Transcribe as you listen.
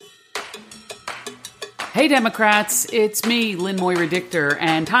Hey Democrats, it's me, Lynn Moira Dichter,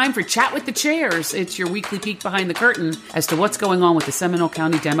 and time for Chat with the Chairs. It's your weekly peek behind the curtain as to what's going on with the Seminole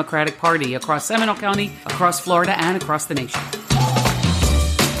County Democratic Party across Seminole County, across Florida, and across the nation.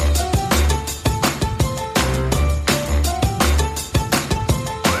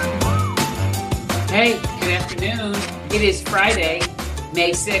 Hey, good afternoon. It is Friday,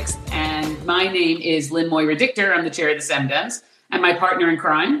 May 6th, and my name is Lynn Moira Dichter. I'm the chair of the SEMDEMS, and my partner in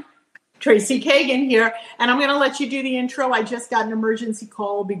crime, Tracy Kagan here, and I'm going to let you do the intro. I just got an emergency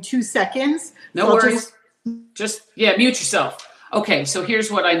call. It'll be 2 seconds. No worries. Just mute yourself. Okay, so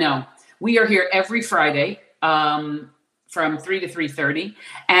here's what I know. We are here every Friday from 3 to 3:30,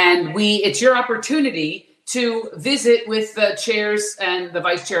 and it's your opportunity to visit with the chairs and the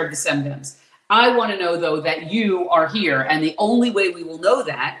vice chair of the SEMDEMS. I want to know, though, that you are here, and the only way we will know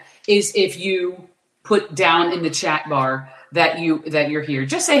that is if you put down in the chat bar that you're here.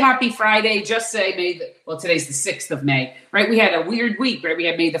 Just say happy Friday. Just say today's the 6th of May, right? We had a weird week, right? We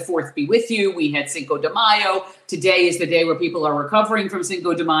had May the 4th be with you. We had Cinco de Mayo. Today is the day where people are recovering from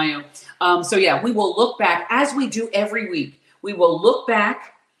Cinco de Mayo. We will look back, as we do every week. We will look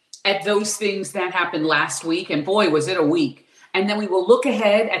back at those things that happened last week, and boy, was it a week. And then we will look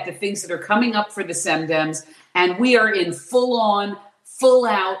ahead at the things that are coming up for the SEMDEMS, and we are in full-on,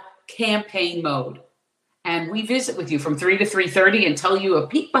 full-out campaign mode. And we visit with you from 3 to 3:30 and tell you a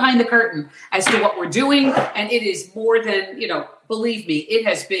peek behind the curtain as to what we're doing. And it is more than, believe me, it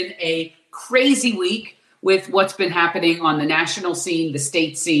has been a crazy week with what's been happening on the national scene, the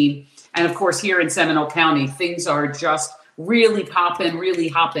state scene. And of course, here in Seminole County, things are just really popping, really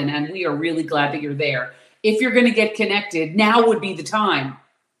hopping. And we are really glad that you're there. If you're going to get connected, now would be the time.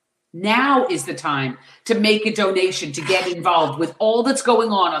 Now is the time to make a donation, to get involved with all that's going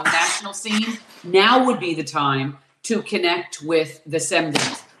on the national scene. Now would be the time to connect with the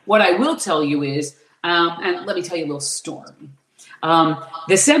SEMDEMS. What I will tell you is, and let me tell you a little story. The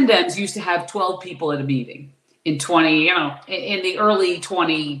SEMDEMS used to have 12 people at a meeting in the early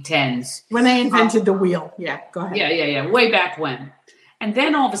 2010s. When they invented the wheel. Yeah, go ahead. Yeah. Way back when. And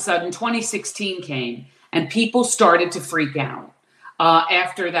then all of a sudden, 2016 came and people started to freak out.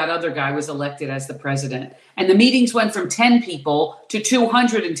 After that other guy was elected as the president. And the meetings went from 10 people to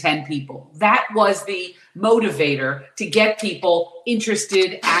 210 people. That was the motivator to get people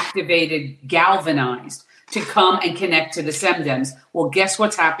interested, activated, galvanized to come and connect to the SEMDEMS. Well, guess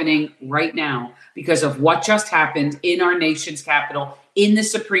what's happening right now because of what just happened in our nation's capital, in the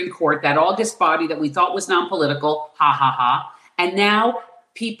Supreme Court, that august body that we thought was non-political, ha, ha, ha. And now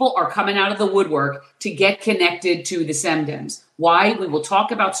people are coming out of the woodwork to get connected to the SEMDEMS. Why? We will talk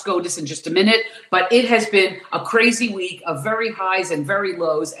about SCOTUS in just a minute, but it has been a crazy week of very highs and very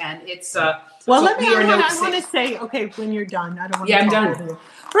lows, and it's I want to say, okay, when you're done, I don't want to I'm talk done. over you.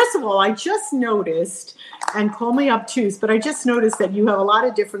 First of all, I just noticed, and call me obtuse, but I just noticed that you have a lot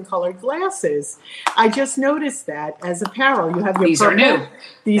of different colored glasses. I just noticed that as apparel. You have your These purple. are new.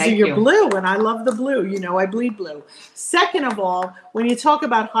 These Thank are your you. blue, and I love the blue. I bleed blue. Second of all, when you talk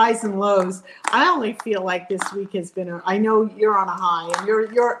about highs and lows, I only feel like this week has been I know you're on a high, and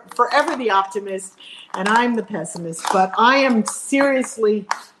you're forever the optimist, and I'm the pessimist, but I am seriously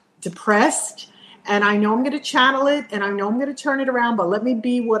depressed. And I know I'm going to channel it, and I know I'm going to turn it around, but let me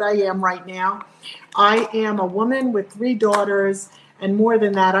be what I am right now. I am a woman with 3 daughters, and more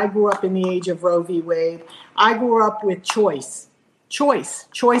than that, I grew up in the age of Roe v. Wade. I grew up with choice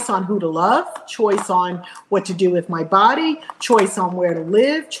on who to love, choice on what to do with my body, choice on where to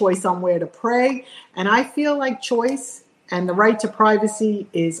live, choice on where to pray. And I feel like choice and the right to privacy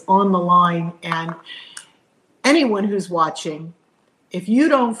is on the line. And anyone who's watching, if you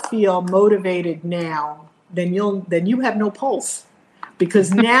don't feel motivated now, then you have no pulse,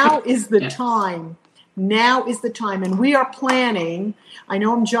 because now is the time. Now is the time, and we are planning. I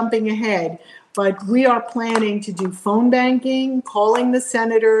know I'm jumping ahead, but we are planning to do phone banking, calling the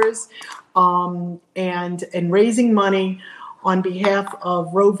senators, and raising money on behalf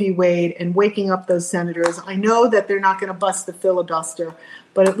of Roe v. Wade and waking up those senators. I know that they're not going to bust the filibuster,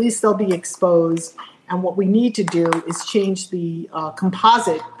 but at least they'll be exposed. And what we need to do is change the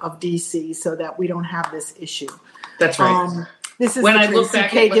composite of D.C. so that we don't have this issue. That's right. This is when the I look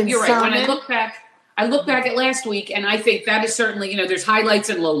back, you're right. sermon. When I look back at last week, and I think that is certainly, there's highlights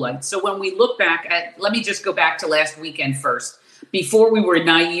and lowlights. So when we look back let me just go back to last weekend first. Before we were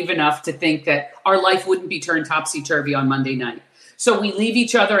naive enough to think that our life wouldn't be turned topsy-turvy on Monday night. So we leave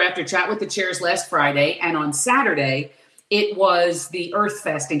each other after Chat with the Chairs last Friday, and on Saturday, it was the Earth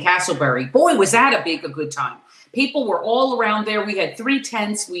Fest in Castleberry. Boy, was that a good time. People were all around there. We had 3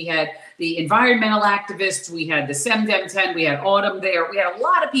 tents. We had the environmental activists. We had the SEMDEM tent. We had Autumn there. We had a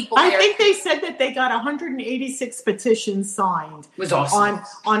lot of people there. I think they said that they got 186 petitions signed. It was awesome.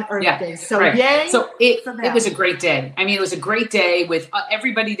 On Earth Day. So right. yay. So it was a great day. I mean, it was a great day with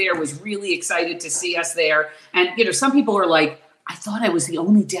everybody there was really excited to see us there. And, some people were like, I thought I was the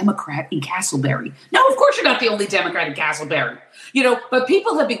only Democrat in Castleberry. No, of course you're not the only Democrat in Castleberry. But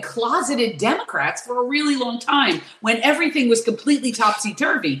people have been closeted Democrats for a really long time when everything was completely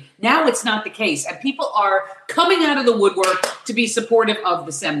topsy-turvy. Now it's not the case. And people are coming out of the woodwork to be supportive of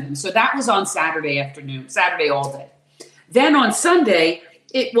the SEMDEM. So that was on Saturday all day. Then on Sunday,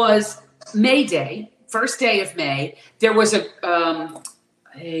 it was May Day, first day of May. There was a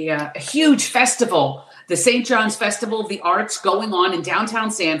huge festival, the St. John's Festival of the Arts, going on in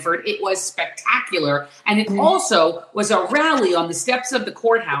downtown Sanford. It was spectacular. And it also was a rally on the steps of the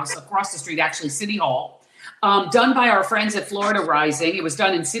courthouse across the street, actually City Hall, done by our friends at Florida Rising. It was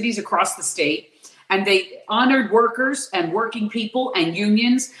done in cities across the state. And they honored workers and working people and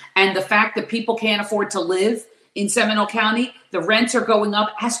unions and the fact that people can't afford to live in Seminole County. The rents are going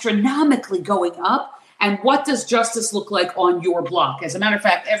up, astronomically going up. And what does justice look like on your block? As a matter of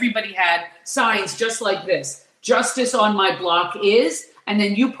fact, everybody had signs just like this. Justice on my block is, and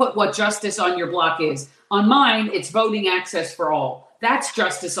then you put what justice on your block is. On mine, it's voting access for all. That's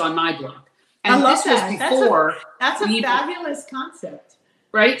justice on my block. And I love this that. was before. That's a fabulous concept.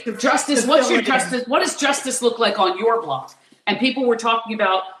 Right? Justice, what's your justice? What does justice look like on your block? And people were talking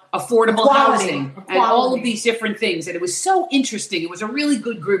about affordable housing and all of these different things. And it was so interesting. It was a really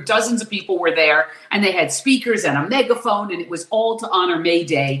good group. Dozens of people were there and they had speakers and a megaphone, and it was all to honor May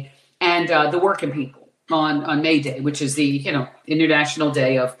Day and the working people on May Day, which is the, International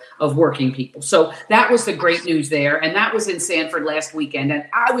Day of Working People. So that was the great news there. And that was in Sanford last weekend. And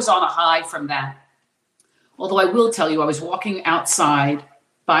I was on a high from that. Although I will tell you, I was walking outside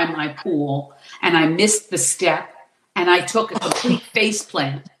by my pool and I missed the step and I took a complete face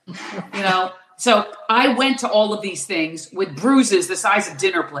plant. So I went to all of these things with bruises the size of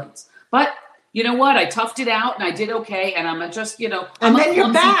dinner plates. But you know what? I toughed it out and I did okay. And I'm just, and then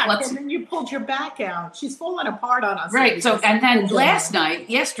you're back. And then you pulled your back out. She's falling apart on us. Right. So, and then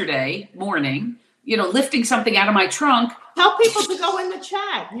yesterday morning, lifting something out of my trunk. Tell people to go in the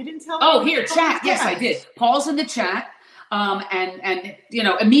chat. You didn't tell me. Oh, here, chat. Yes, I did. Paul's in the chat. And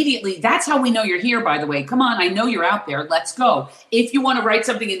immediately, that's how we know you're here, by the way. Come on, I know you're out there. Let's go. If you want to write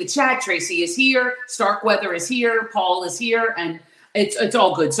something in the chat, Tracy is here, Starkweather is here, Paul is here, and it's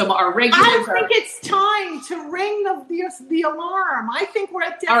all good. So our regulars I think it's time to ring the alarm. I think we're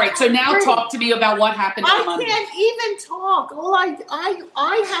at all right, so now talk to me about what happened on Monday. I can't even talk. All I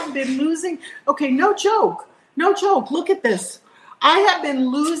have been losing. Okay, no joke. Look at this. I have been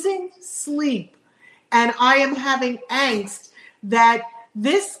losing sleep. And I am having angst that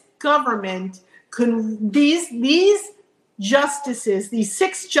this government these justices, these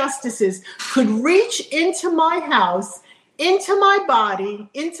 6 justices could reach into my house, into my body,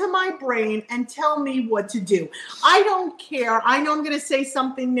 into my brain, and tell me what to do. I don't care. I know I'm going to say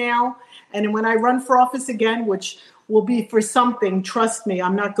something now. And when I run for office again, which will be for something, trust me,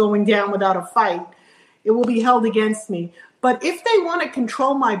 I'm not going down without a fight. It will be held against me. But if they want to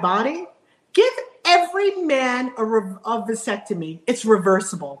control my body, give every man a vasectomy. It's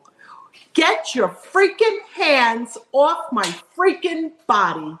reversible. Get your freaking hands off my freaking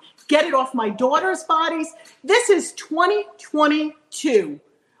body. Get it off my daughter's bodies. This is 2022.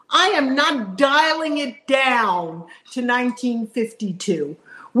 I am not dialing it down to 1952.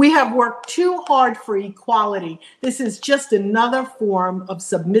 We have worked too hard for equality. This is just another form of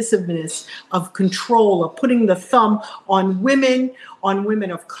submissiveness, of control, of putting the thumb on women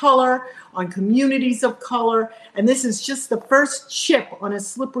of color, on communities of color. And this is just the first chip on a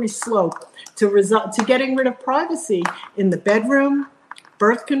slippery slope to getting rid of privacy in the bedroom,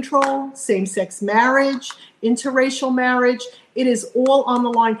 birth control, same-sex marriage, interracial marriage. It is all on the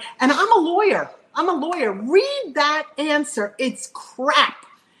line. And I'm a lawyer. Read that answer. It's crap.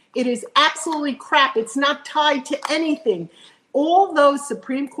 It is absolutely crap. It's not tied to anything. All those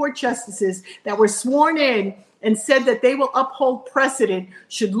Supreme Court justices that were sworn in and said that they will uphold precedent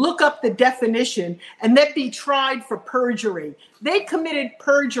should look up the definition and then be tried for perjury. They committed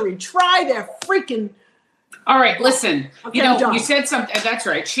perjury. Try their freaking... All right, listen. Okay, you said something. That's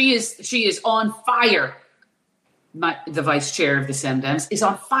right. She is on fire. The vice chair of the SEMDEMs is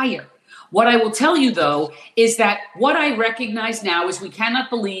on fire. What I will tell you, though, is that what I recognize now is we cannot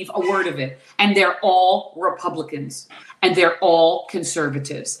believe a word of it. And they're all Republicans. And they're all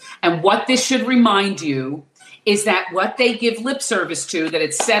conservatives. And what this should remind you is that what they give lip service to, that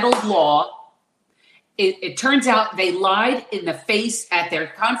it's settled law, It turns out they lied in the face at their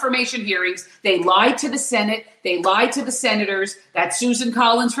confirmation hearings. They lied to the Senate. They lied to the senators. That's Susan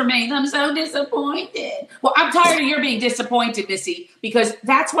Collins from Maine. I'm so disappointed. Well, I'm tired of your being disappointed, Missy, because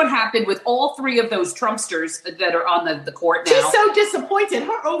that's what happened with all three of those Trumpsters that are on the court now. She's so disappointed.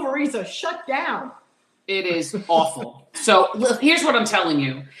 Her ovaries are shut down. It is awful. So here's what I'm telling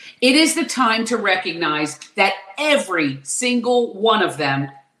you. It is the time to recognize that every single one of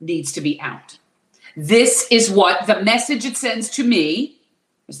them needs to be out. This is what the message it sends to me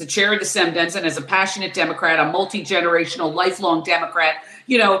as the chair of the Semdens and as a passionate Democrat, a multi-generational, lifelong Democrat.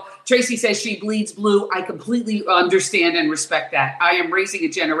 You know, Tracy says she bleeds blue. I completely understand and respect that. I am raising a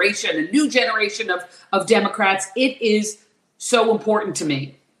generation, a new generation of Democrats. It is so important to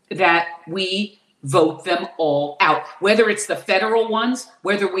me that we vote them all out, whether it's the federal ones,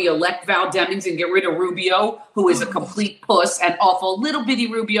 whether we elect Val Demings and get rid of Rubio, who is a complete puss and awful little bitty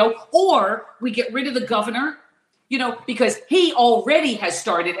Rubio, or we get rid of the governor, you know, because he already has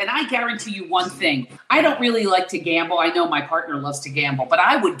started. And I guarantee you one thing, I don't really like to gamble. I know my partner loves to gamble, but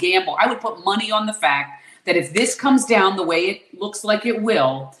I would gamble. I would put money on the fact that if this comes down the way it looks like it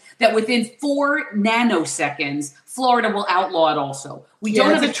will, that within 4 nanoseconds, Florida will outlaw it also. We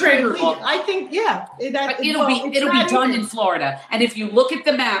don't have a trigger law. I think, it'll be done in Florida. And if you look at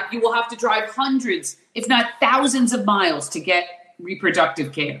the map, you will have to drive hundreds, if not thousands of miles to get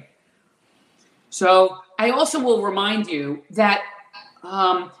reproductive care. So I also will remind you that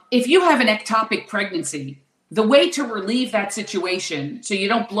if you have an ectopic pregnancy, the way to relieve that situation so you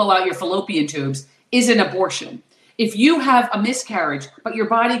don't blow out your fallopian tubes is an abortion. If you have a miscarriage, but your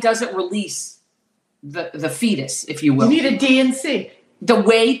body doesn't release the fetus, if you will. You need a DNC.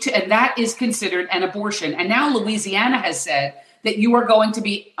 And that is considered an abortion. And now Louisiana has said that you are going to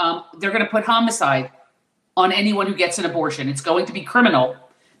be, they're going to put homicide on anyone who gets an abortion. It's going to be criminal.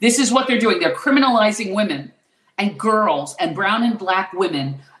 This is what they're doing. They're criminalizing women and girls and brown and black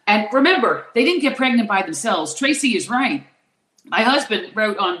women. And remember, they didn't get pregnant by themselves. Tracy is right. My husband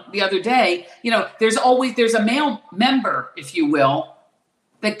wrote on the other day, you know, there's a male member, if you will,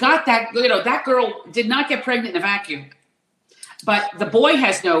 that got that, you know, that girl did not get pregnant in a vacuum. But the boy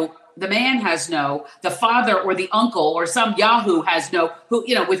has no, the man has no, the father or the uncle or some Yahoo has no, who,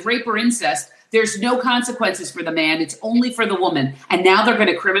 you know, with rape or incest, there's no consequences for the man. It's only for the woman. And now they're going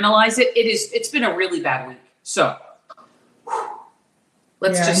to criminalize it. It's been a really bad week. So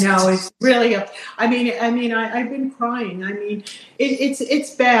it's really, I've been crying. I mean,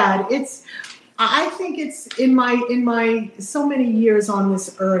 it's bad. I think it's in my so many years on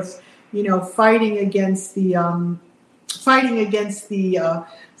this earth, you know, fighting against the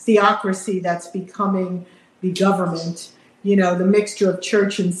theocracy that's becoming the government, you know, the mixture of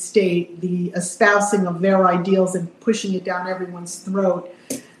church and state, the espousing of their ideals and pushing it down everyone's throat.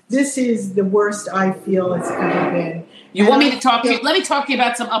 This is the worst I feel it's ever been. Want me to talk to you? Let me talk to you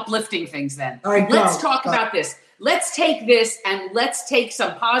about some uplifting things then. All right, let's talk about this. Let's take this and let's take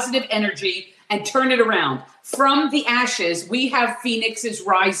some positive energy and turn it around. From the ashes, we have phoenixes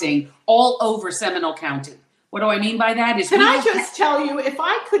rising all over Seminole County. What do I mean by that? Can I just tell you, if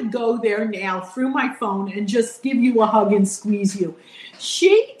I could go there now through my phone and just give you a hug and squeeze you.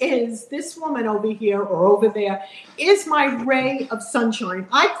 This woman over here or over there is my ray of sunshine.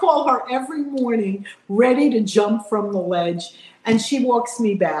 I call her every morning ready to jump from the ledge, and she walks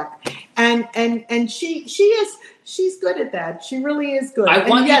me back. And she's good at that. She really is good. I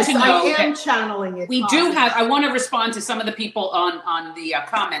want you to know I am channeling it. I want to respond to some of the people on the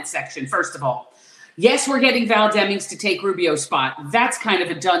comment section, first of all. Yes, we're getting Val Demings to take Rubio's spot. That's kind of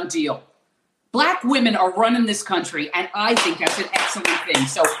a done deal. Black women are running this country, and I think that's an excellent thing.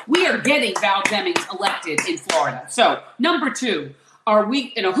 So we are getting Val Demings elected in Florida. So number 2, are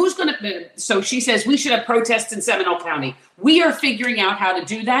we, you know, who's going to, so she says we should have protests in Seminole County. We are figuring out how to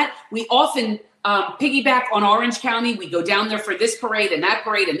do that. We often piggyback on Orange County. We go down there for this parade and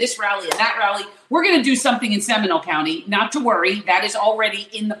this rally and that rally. We're going to do something in Seminole County. Not to worry. That is already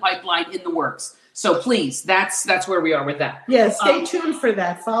in the pipeline, in the works. So please, that's where we are with that. Yes, stay tuned for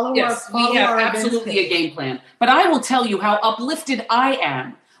that. Follow us. We have absolutely a game plan. But I will tell you how uplifted I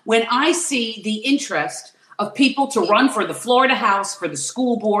am when I see the interest of people to run for the Florida House, for the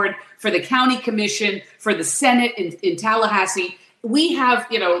school board, for the county commission, for the Senate in Tallahassee. We have,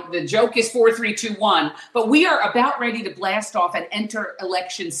 you know, the joke is 4, 3, 2, 1, but we are about ready to blast off and enter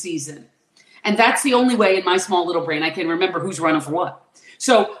election season. And that's the only way in my small little brain I can remember who's running for what.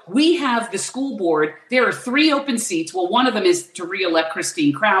 So we have the school board. There are 3 open seats. Well, one of them is to reelect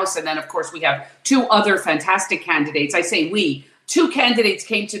Christine Krause. And then, of course, we have 2 other fantastic candidates. I say we. 2 candidates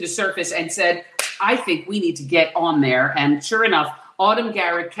came to the surface and said, I think we need to get on there. And sure enough, Autumn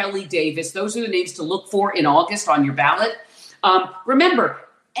Garrett, Kelly Davis. Those are the names to look for in August on your ballot. Remember,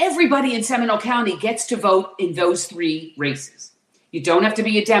 everybody in Seminole County gets to vote in those 3 races. You don't have to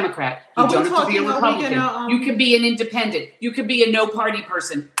be a Democrat. You don't have to be a Republican. You can be an independent. You can be a no-party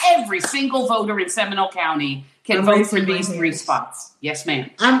person. Every single voter in Seminole County can vote for these 3 spots. Yes, ma'am.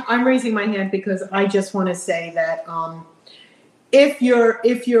 I'm raising my hand because I just want to say that if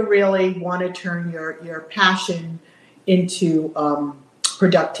you really want to turn your passion into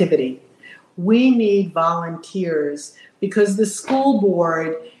productivity, we need volunteers, because the school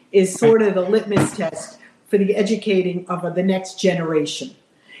board is sort of the litmus test for the educating of the next generation.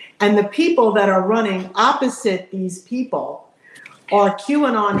 And the people that are running opposite these people are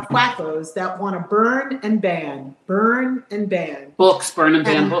QAnon quackos that want to burn and ban. Books, burn and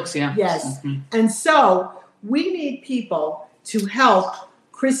ban books, yeah. Yes. Mm-hmm. And so we need people to help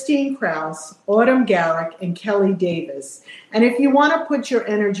Christine Krause, Autumn Garrick, and Kelly Davis. And if you want to put your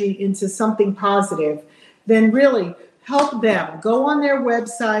energy into something positive, then really help them. Go on their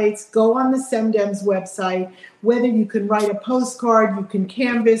websites, go on the SEMDEM's website, whether you can write a postcard, you can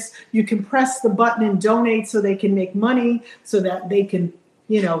canvas, you can press the button and donate so they can make money, so that they can,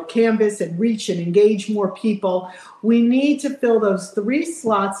 canvas and reach and engage more people. We need to fill those 3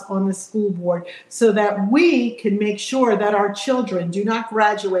 slots on the school board so that we can make sure that our children do not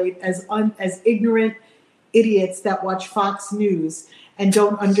graduate as ignorant idiots that watch Fox News and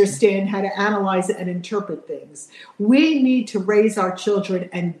don't understand how to analyze it and interpret things. We need to raise our children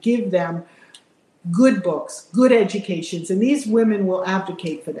and give them good books, good educations, and these women will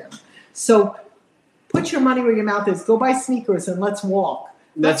advocate for them. So put your money where your mouth is. Go buy sneakers and let's walk.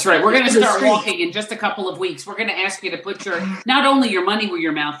 That's right. We're going to start walking in just a couple of weeks. We're going to ask you to put not only your money where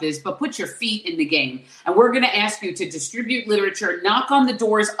your mouth is, but put your feet in the game. And we're going to ask you to distribute literature, knock on the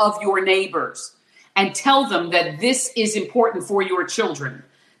doors of your neighbors, and tell them that this is important for your children.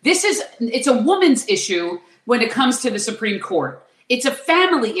 It's a woman's issue when it comes to the Supreme Court. It's a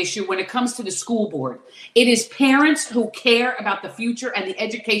family issue when it comes to the school board. It is parents who care about the future and the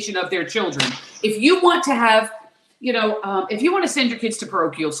education of their children. If you want to have, if you want to send your kids to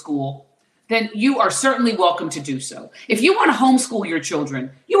parochial school, then you are certainly welcome to do so. If you want to homeschool your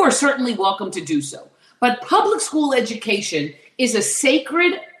children, you are certainly welcome to do so. But public school education is a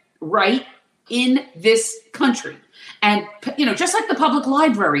sacred right in this country. And, just like the public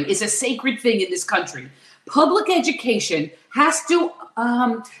library is a sacred thing in this country, public education has to,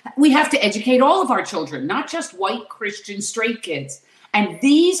 we have to educate all of our children, not just white Christian straight kids. And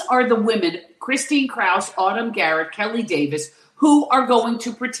these are the women, Christine Krause, Autumn Garrett, Kelly Davis, who are going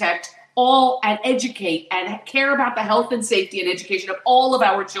to protect all and educate and care about the health and safety and education of all of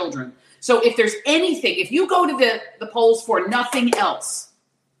our children. So if there's anything, if you go to the polls for nothing else,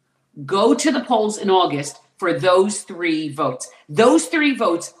 go to the polls in August for those 3 votes. Those 3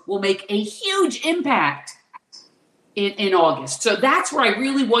 votes will make a huge impact in August. So that's where I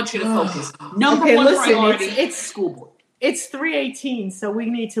really want you to focus. Number one priority, it's school board. It's 3:18, so we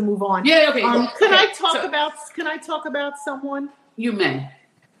need to move on. Yeah, okay. Can I talk about someone? You may.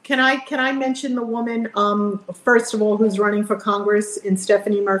 Can I mention the woman, first of all, who's running for Congress in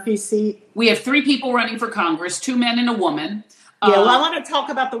Stephanie Murphy's seat? We have 3 people running for Congress, 2 men and a woman. Yeah, well, I want to talk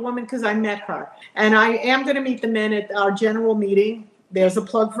about the woman because I met her. And I am going to meet the men at our general meeting. There's a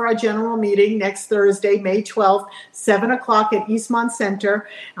plug for our general meeting next Thursday, May 12th, 7 o'clock at Eastmont Center.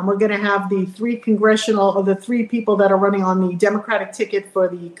 And we're going to have the 3 people that are running on the Democratic ticket for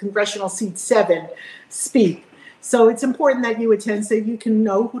the congressional seat 7 speak. So it's important that you attend so you can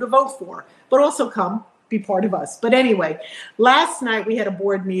know who to vote for, but also come be part of us. But anyway, last night we had a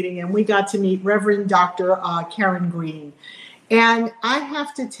board meeting and we got to meet Reverend Dr. Karen Green. And I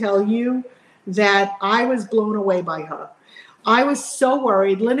have to tell you that I was blown away by her. I was so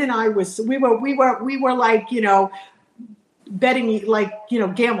worried. Lynn and I we were like, betting, like,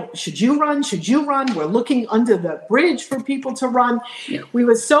 gamble. Should you run? Should you run? We're looking under the bridge for people to run. Yeah. We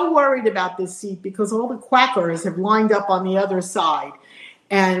were so worried about this seat because all the quackers have lined up on the other side.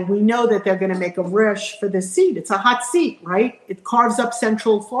 And we know that they're going to make a rush for this seat. It's a hot seat, right? It carves up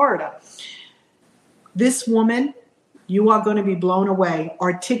Central Florida. This woman, you are going to be blown away.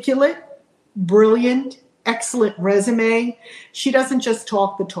 Articulate, brilliant, excellent resume. She doesn't just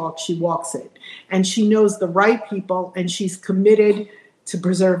talk the talk, she walks it. And she knows the right people, and she's committed to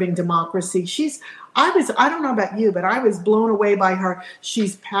preserving democracy. I don't know about you, but I was blown away by her.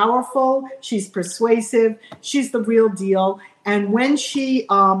 She's powerful, she's persuasive, she's the real deal. And when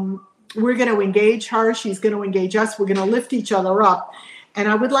we're going to engage her, she's going to engage us, we're going to lift each other up. And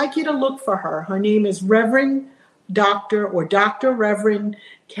I would like you to look for her. Her name is Reverend Dr. Reverend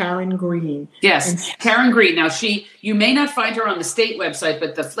Karen Green. Yes, Karen Green. Now, you may not find her on the state website,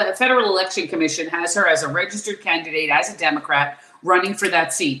 but the Federal Election Commission has her as a registered candidate, as a Democrat, running for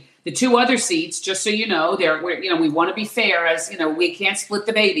that seat. The two other seats, just so you know, we want to be fair, as we can't split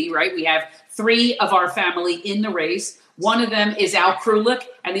the baby, right? We have 3 of our family in the race. One of them is Al Krulik,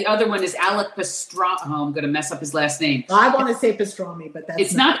 and the other one is Alec Pastrami. Oh, I'm going to mess up his last name. I want to say Pastrami, but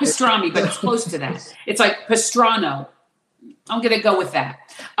it's not Pastrami, but it's close to that. It's like Pastrano. I'm going to go with that.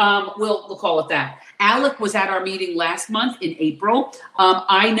 We'll call it that. Alec was at our meeting last month in April.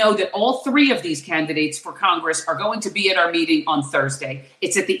 I know that all 3 of these candidates for Congress are going to be at our meeting on Thursday.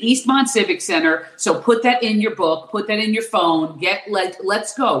 It's at the Eastmont Civic Center. So put that in your book, put that in your phone.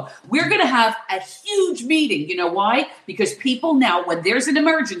 Let's go. We're going to have a huge meeting. You know why? Because people now, when there's an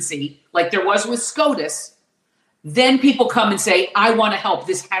emergency, like there was with SCOTUS, then people come and say, I want to help.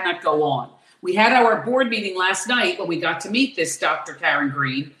 This cannot go on. We had our board meeting last night when we got to meet this Dr. Karen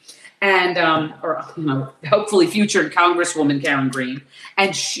Green. And, hopefully future Congresswoman Karen Green.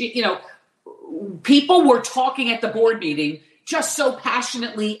 And she, people were talking at the board meeting just so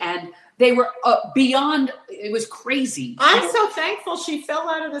passionately, and they were beyond, it was crazy. I'm so thankful she fell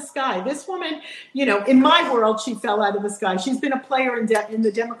out of the sky. This woman, in my world, she fell out of the sky. She's been a player in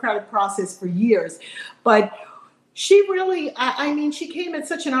the democratic process for years. But she really, she came at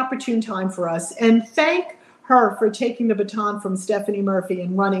such an opportune time for us. And thank her for taking the baton from Stephanie Murphy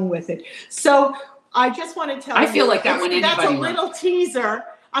and running with it. So I just want to tell you. I feel like that when anybody that's a little teaser.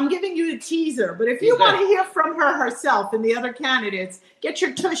 I'm giving you a teaser. But if you want to hear from her herself and the other candidates, get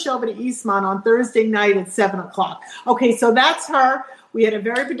your tush over to Eastmont on Thursday night at 7:00. Okay, so that's her. We had a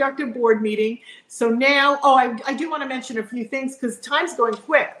very productive board meeting. So now, I do want to mention a few things because time's going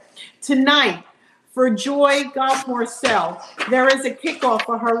quick. Tonight, for Joy Goff-Morcell, there is a kickoff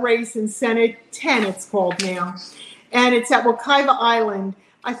for her race in Senate 10, it's called now. And it's at Wekiva Island.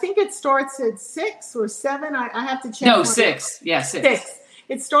 I think it starts at 6 or 7. I have to check. No, 6. Yeah, 6.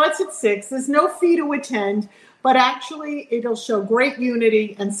 It starts at 6. There's no fee to attend, but actually it'll show great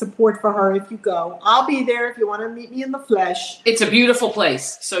unity and support for her if you go. I'll be there if you want to meet me in the flesh. It's a beautiful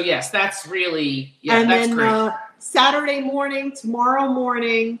place. So, yes, that's really, that's great. Saturday morning, tomorrow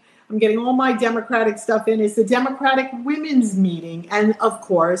morning, I'm getting all my Democratic stuff in, is the Democratic Women's Meeting. And, of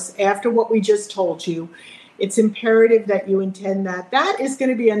course, after what we just told you, it's imperative that you attend that. That is going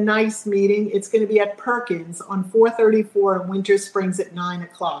to be a nice meeting. It's going to be at Perkins on 434 in Winter Springs at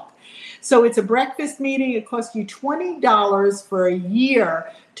 9:00. So it's a breakfast meeting. It costs you $20 for a year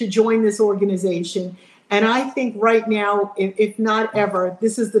to join this organization. And I think right now, if not ever,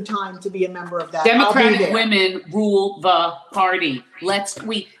 this is the time to be a member of that. Democratic women rule the party.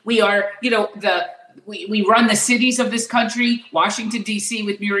 We are, we run the cities of this country. Washington, D.C.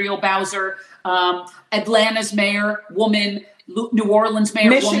 with Muriel Bowser, Atlanta's mayor, woman, New Orleans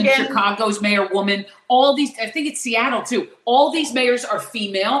mayor, Michigan. Woman, Chicago's mayor, woman. All these, I think it's Seattle too. All these mayors are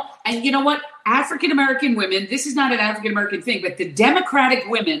female. And you know what? African-American women, this is not an African-American thing, but the Democratic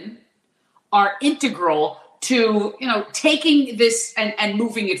women are integral to, taking this and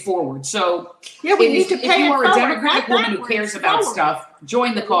moving it forward. So we need to pay if you are a forward, Democratic woman who cares about stuff,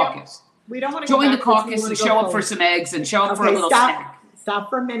 join the caucus. We don't want to join the caucus and show up for some eggs and show up for a little snack. Stop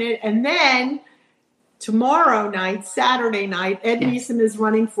for a minute. And then tomorrow night, Saturday night, Ed Neeson is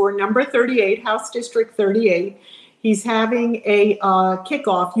running for number 38, House District 38. He's having a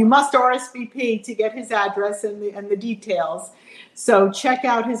kickoff. You must RSVP to get his address and the details. So check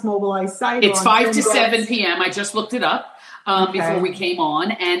out his Mobilize site. It's 5 to 7 p.m. I just looked it up before we came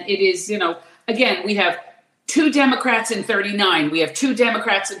on. And it is, again, we have 2 Democrats in 39. We have 2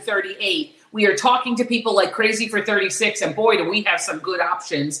 Democrats in 38. We are talking to people like crazy for 36. And boy, do we have some good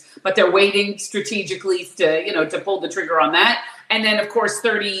options. But they're waiting strategically to pull the trigger on that. And then, of course,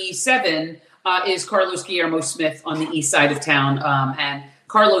 37 is Carlos Guillermo Smith on the east side of town. And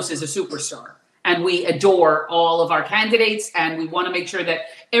Carlos is a superstar. And we adore all of our candidates, and we want to make sure that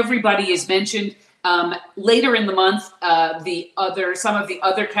everybody is mentioned. Later in the month, some of the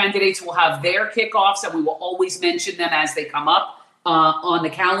other candidates will have their kickoffs, and we will always mention them as they come up on the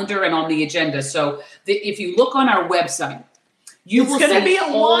calendar and on the agenda. So if you look on our website, you will see all the... It's going to be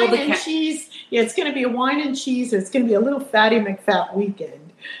a wine and cheese. Yeah, it's going to be a wine and cheese. It's going to be a little Fatty McFat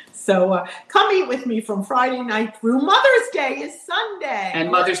weekend. So come eat with me from Friday night through Mother's Day is Sunday. And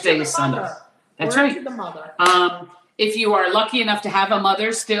Mother's Day is Sunday. That's right. To the mother. If you are lucky enough to have a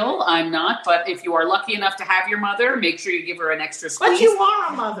mother still, I'm not, but if you are lucky enough to have your mother, make sure you give her an extra squeeze. But you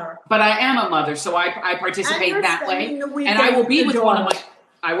are a mother. But I am a mother, so I participate that way. And I will be with one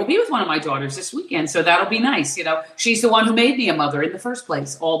of my daughters this weekend, so that'll be nice. She's the one who made me a mother in the first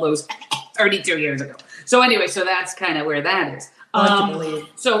place all those 32 years ago. So anyway, so that's kind of where that is.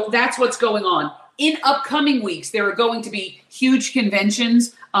 So that's what's going on. In upcoming weeks, there are going to be huge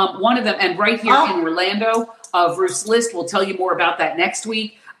conventions. One of them, and right here in Orlando, Bruce List will tell you more about that next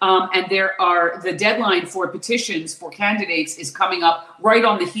week. And the deadline for petitions for candidates is coming up right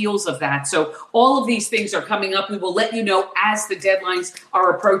on the heels of that. So all of these things are coming up. We will let you know as the deadlines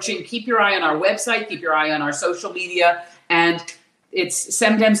are approaching. Keep your eye on our website. Keep your eye on our social media. And it's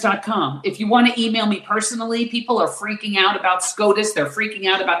semdems.com. If you want to email me personally, people are freaking out about SCOTUS. They're freaking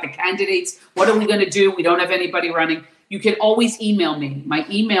out about the candidates. What are we going to do? We don't have anybody running. You can always email me. My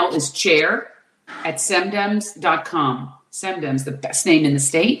email is chair@semdems.com. Semdems, the best name in the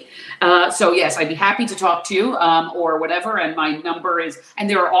state. So yes, I'd be happy to talk to you or whatever. And my number is, and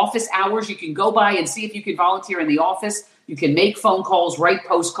there are office hours. You can go by and see if you can volunteer in the office. You can make phone calls, write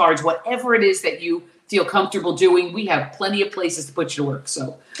postcards, whatever it is that you feel comfortable doing. We have plenty of places to put you to work.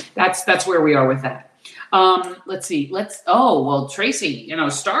 So that's where we are with that. Let's see. Tracy,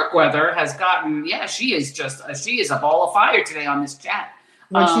 Starkweather has gotten, she is a ball of fire today on this chat.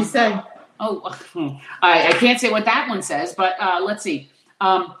 What'd she say? I can't say what that one says, but let's see.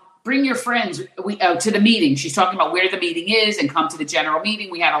 Bring your friends to the meeting. She's talking about where the meeting is and come to the general meeting.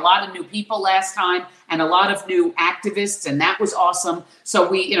 We had a lot of new people last time and a lot of new activists, and that was awesome.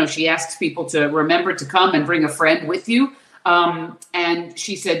 So she asks people to remember to come and bring a friend with you. And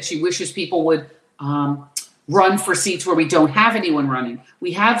she said she wishes people would run for seats where we don't have anyone running.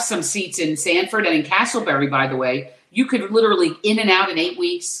 We have some seats in Sanford and in Castleberry, by the way. You could literally in and out in 8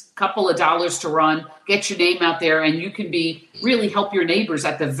 weeks, couple of dollars to run, get your name out there, and you can really help your neighbors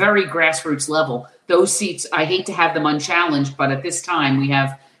at the very grassroots level. Those seats, I hate to have them unchallenged, but at this time we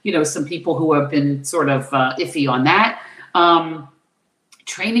have, some people who have been sort of iffy on that.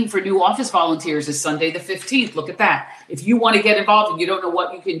 Training for new office volunteers is Sunday the 15th. Look at that. If you want to get involved and you don't know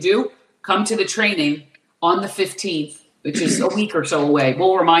what you can do, come to the training on the 15th, which is a week or so away.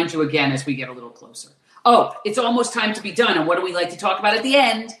 We'll remind you again as we get a little closer. Oh, it's almost time to be done. And what do we like to talk about at the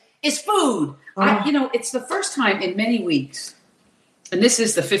end is food. It's the first time in many weeks, and this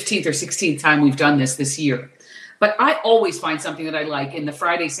is the 15th or 16th time we've done this year. But I always find something that I like in the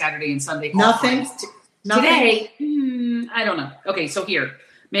Friday, Saturday, and Sunday. Nothing. Today, I don't know. Okay, so here,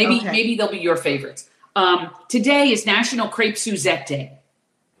 maybe they'll be your favorites. Today is National Crepe Suzette Day.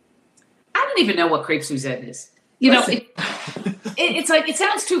 I don't even know what crepe Suzette is. It's like, it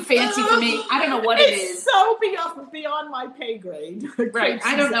sounds too fancy for me. I don't know what it is. It's so beyond my pay grade. Right.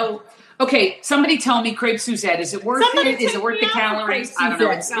 I don't know. Okay. Somebody tell me crepe Suzette. Is it worth it? Is it worth the calories? I don't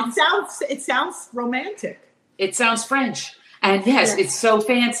know. It sounds romantic. It sounds French. And yes, it's so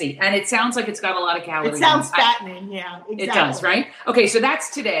fancy. And it sounds like it's got a lot of calories. It sounds fattening. Yeah, exactly. It does, right? Okay. So that's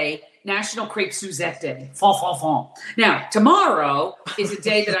today. National Crepe Suzette Day. Now, tomorrow is a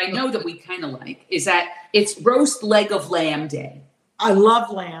day that I know that we kind of like, is that it's Roast Leg of Lamb Day. I love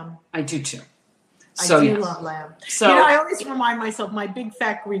lamb. I do too. I do love lamb. So I always remind myself, my big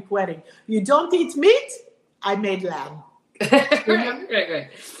fat Greek wedding, you don't eat meat, I made lamb. Right.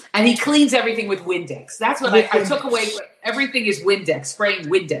 And he cleans everything with Windex. That's what I took away. Everything is Windex, spraying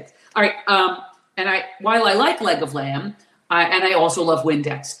Windex. All right. While I like leg of lamb, and I also love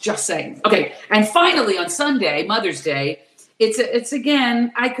Windex, just saying. Okay. And finally on Sunday, Mother's Day, it's a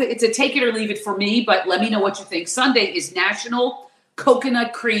take it or leave it for me, but let me know what you think. Sunday is National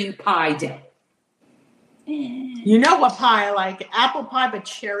Coconut Cream Pie Day. You know what pie I like? Apple pie, but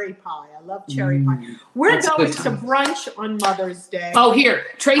cherry pie. I love cherry pie. We're going to brunch on Mother's Day. Oh, here.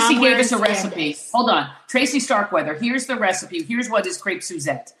 Tracy gave us a recipe. Hold on. Tracy Starkweather. Here's the recipe. Here's what is crepe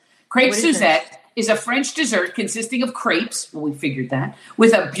Suzette. Crepe Suzette is a French dessert consisting of crepes, well, we figured that,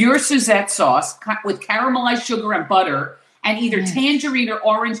 with a beurre Suzette sauce with caramelized sugar and butter, and either tangerine or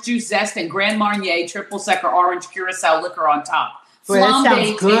orange juice zest and Grand Marnier triple sec or orange curacao liquor on top. Boy, that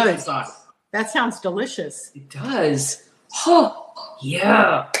sounds good. That sounds delicious. It does. Oh,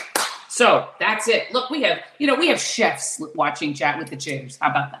 yeah. So that's it. Look, we have chefs watching Chat with the Chairs.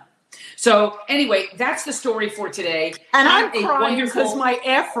 How about that? So anyway, that's the story for today. And I'm crying because my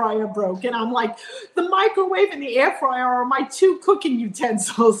air fryer broke. And I'm like, the microwave and the air fryer are my two cooking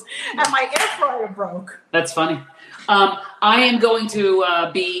utensils. And my air fryer broke. That's funny. I am going to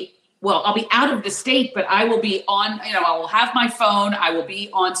I'll be out of the state, but I will be on, I will have my phone. I will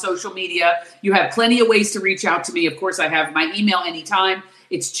be on social media. You have plenty of ways to reach out to me. Of course, I have my email anytime.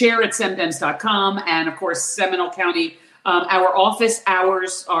 It's chair@semdems.com. And of course, Seminole County, our office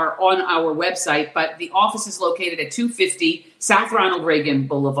hours are on our website, but the office is located at 250 South Ronald Reagan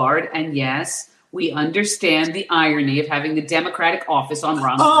Boulevard. And yes, we understand the irony of having the Democratic office on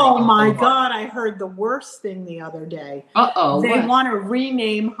Ronald Reagan Boulevard. God, I heard the worst thing the other day. Uh-oh. They want to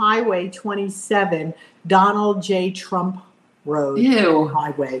rename Highway 27 Donald J. Trump Road. Ew.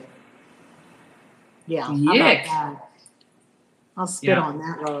 Highway. Yeah. How Yick. about that? I'll spit on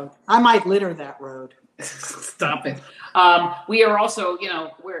that road. I might litter that road. Stop it. We are also,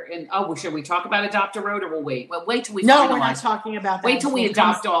 we're in. Oh, should we talk about adopt a road, or we'll wait? Well, wait till we. No, finalize. we're not talking about that. Wait till we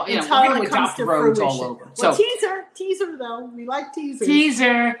adopt all. We're going to adopt roads all over. Well, teaser though. We like teasers.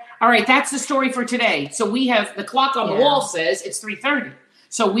 Teaser. All right, that's the story for today. So we have the clock on the wall says it's 3:30.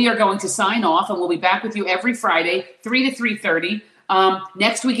 So we are going to sign off, and we'll be back with you every Friday, 3 to 3:30.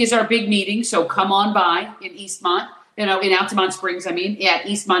 Next week is our big meeting, so come on by in Eastmont. In Altamont Springs, at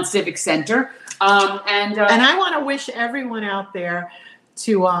Eastmont Civic Center. And I want to wish everyone out there,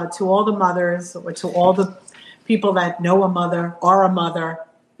 to all the mothers, or to all the people that know a mother, are a mother.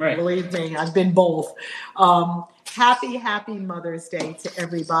 Right. Believe me, I've been both. Happy Mother's Day to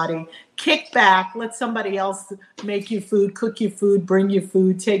everybody. Kick back. Let somebody else make you food, cook you food, bring you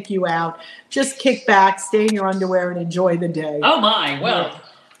food, take you out. Just kick back, stay in your underwear, and enjoy the day. Oh, my. Well,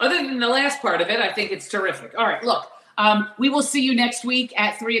 other than the last part of it, I think it's terrific. All right, look. We will see you next week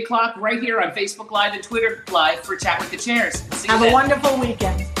at 3 o'clock right here on Facebook Live and Twitter Live for Chat with the Chairs. Have a wonderful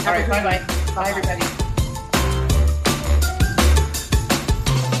weekend. All right, bye-bye. Bye, everybody.